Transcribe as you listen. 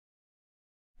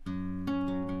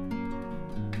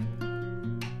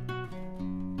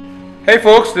Hey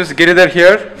folks, this is Giridhar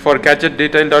here for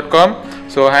gadgetdetail.com.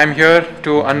 So I'm here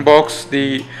to unbox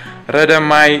the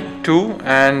Redmi 2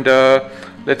 and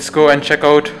let's go and check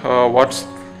out what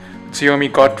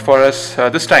Xiaomi got for us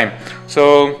this time.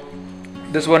 So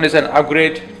this one is an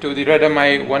upgrade to the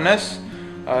Redmi 1S.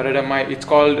 It's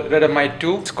called Redmi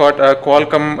 2. It's got a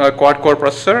Qualcomm quad-core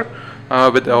processor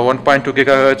with a 1.2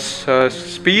 gigahertz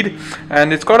speed,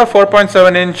 and it's got a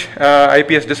 4.7-inch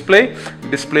IPS display.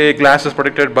 Display glass is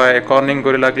protected by a Corning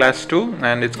Gorilla Glass 2,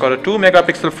 and it's got a 2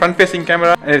 megapixel front-facing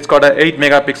camera, and it's got a 8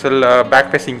 megapixel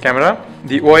back-facing camera.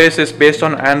 The OS is based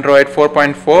on Android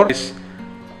 4.4.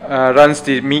 Runs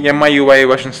the MIUI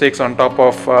version 6 on top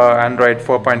of Android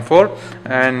 4.4,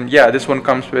 and yeah, this one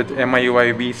comes with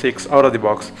MIUI v6 out of the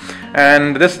box.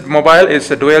 And this mobile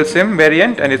is a dual SIM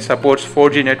variant, and it supports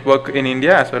 4G network in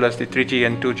India as well as the 3G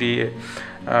and 2G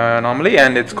normally,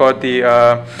 and it's got the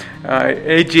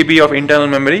 8 GB of internal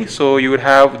memory, so you would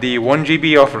have the 1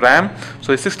 GB of RAM.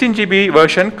 So the 16 GB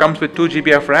version comes with 2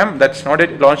 GB of RAM. That's not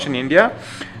yet launched in India.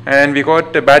 And we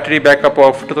got a battery backup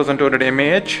of 2200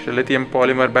 mAh, lithium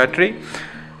polymer battery,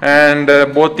 and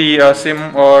both the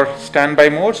SIM or standby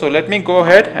mode. So let me go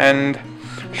ahead and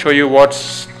show you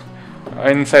what's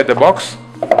inside the box.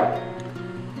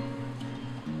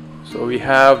 So we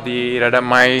have the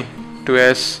Redmi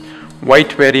 2S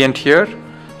white variant here.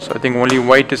 So I think only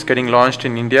white is getting launched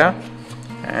in India.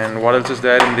 And what else is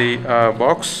there in the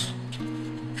box?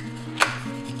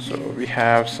 So we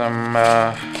have some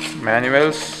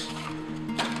manuals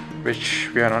which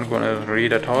we are not going to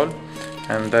read at all,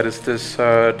 and there is this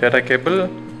data cable,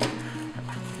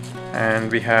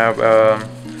 and we have a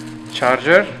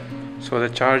charger. So the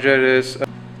charger is a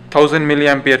 1000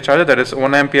 milliampere charger, that is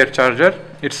 1 ampere charger.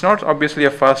 It's not obviously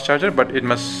a fast charger, but it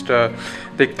must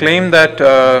they claim that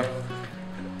the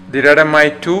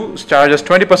Redmi 2 charges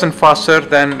 20% faster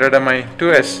than Redmi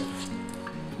 2S.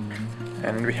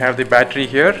 And we have the battery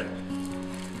here,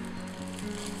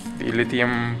 the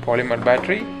lithium polymer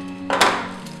battery.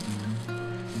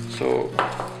 So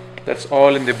that's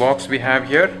all in the box we have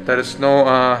here. There is no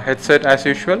headset as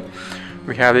usual.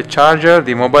 We have the charger,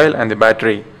 the mobile, and the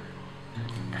battery.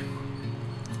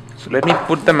 So let me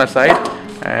put them aside,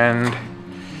 and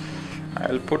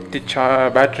I'll put the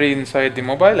battery inside the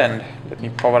mobile, and let me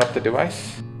power up the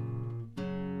device.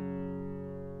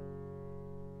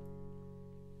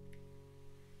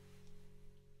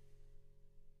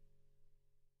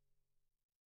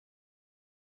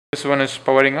 This one is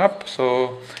powering up,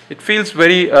 so it feels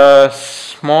very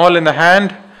small in the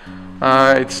hand.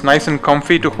 It's nice and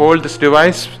comfy to hold this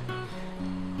device.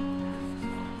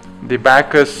 The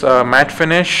back is matte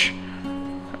finish,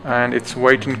 and it's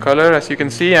white in color, as you can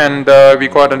see. And we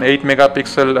got an 8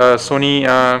 megapixel Sony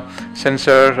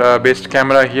sensor based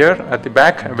camera here at the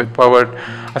back, with power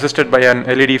assisted by an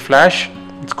LED flash.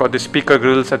 It's got the speaker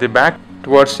grills at the back.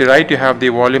 Towards the right you have the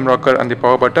volume rocker and the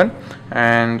power button,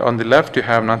 and on the left you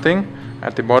have nothing.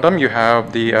 At the bottom you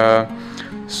have the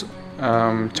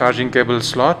charging cable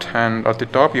slot, and at the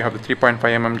top you have the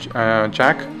 3.5mm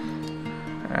jack,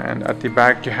 and at the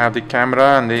back you have the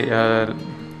camera and the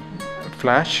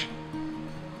flash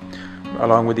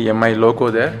along with the MI logo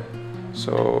there.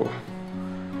 So,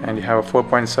 and you have a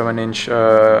 4.7-inch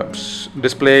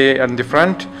display on the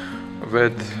front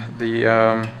with the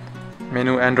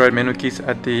Android menu keys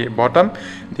at the bottom.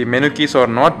 The menu keys are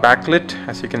not backlit,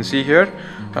 as you can see here.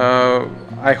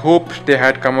 I hope they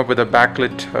had come up with a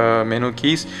backlit menu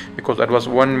keys, because that was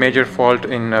one major fault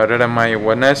in Redmi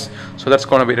 1S. So that's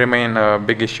going to remain a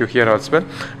big issue here as well.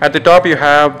 At the top you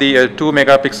have the 2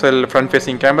 megapixel front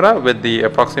facing camera with the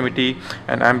proximity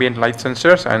and ambient light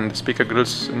sensors and speaker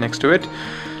grills next to it.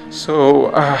 So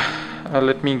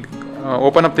let me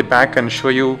open up the back and show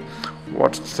you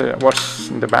what's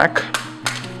in the back.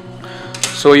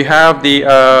 So you have the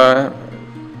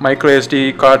micro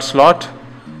SD card slot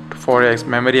for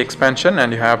memory expansion,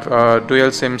 and you have a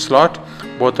dual SIM slot.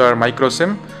 Both are micro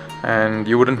SIM, and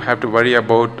you wouldn't have to worry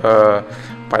about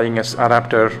buying an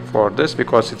adapter for this,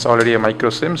 because it's already a micro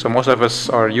SIM. So most of us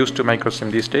are used to micro SIM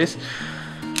these days.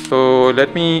 So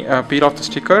let me peel off the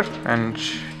sticker and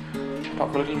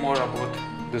talk a little more about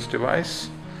this device.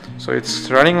 So it's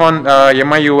running on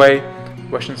MIUI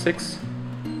version 6.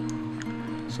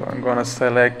 So I'm gonna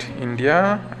select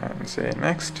India and say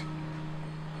next.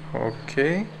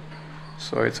 Okay,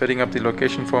 so it's setting up the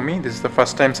location for me. This is the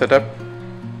first time setup.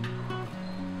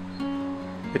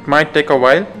 It might take a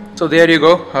while. So there you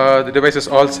go, the device is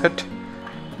all set.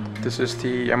 This is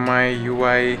the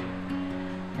MIUI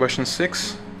version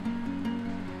 6.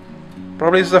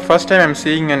 Probably this is the first time I'm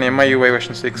seeing an MIUI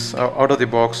version 6 out of the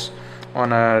box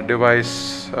on a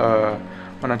device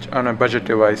on a budget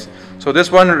device. So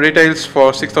this one retails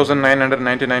for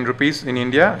 6,999 rupees in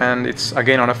India, and it's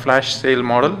again on a flash sale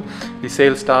model. The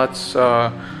sale starts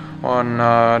on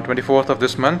 24th of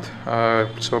this month,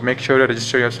 so make sure to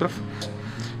register yourself.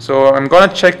 So I'm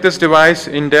gonna check this device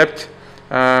in depth.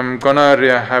 I'm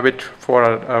gonna have it for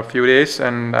a few days,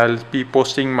 and I'll be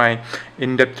posting my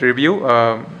in-depth review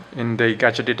in the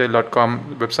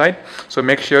gadgetdetail.com website. So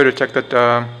make sure to check that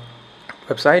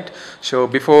website. So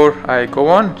before I go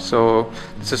on, so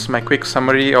this is my quick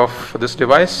summary of this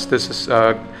device. This is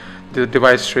the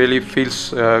device really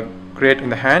feels great in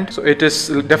the hand. So it is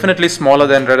definitely smaller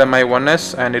than Redmi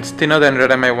 1S, and it's thinner than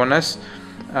Redmi 1S.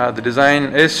 The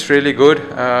design is really good.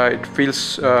 It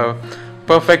feels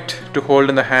perfect to hold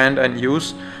in the hand and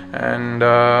use, and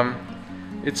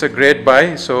it's a great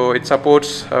buy. So it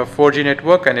supports 4G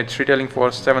network, and it's retailing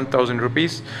for 7,000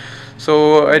 rupees.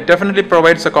 So it definitely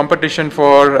provides a competition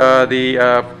for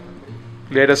the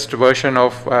latest version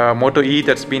of Moto E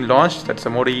that's been launched. That's a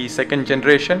Moto E 2nd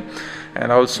generation,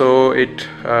 and also it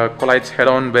collides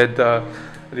head-on with the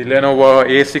Lenovo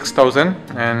A6000.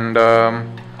 And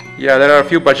yeah, there are a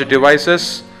few budget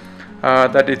devices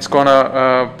that it's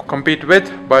gonna compete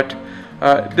with, but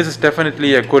this is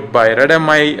definitely a good buy.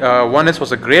 Redmi 1S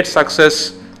was a great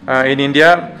success in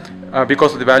India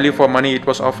because of the value for money it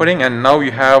was offering, and now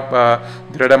you have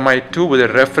the Redmi 2 with a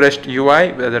refreshed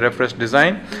UI, with a refreshed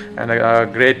design, and a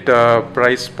great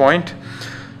price point.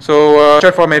 So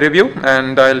that's for my review,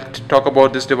 and I'll talk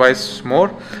about this device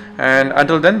more. And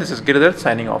until then, this is Giridhar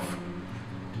signing off.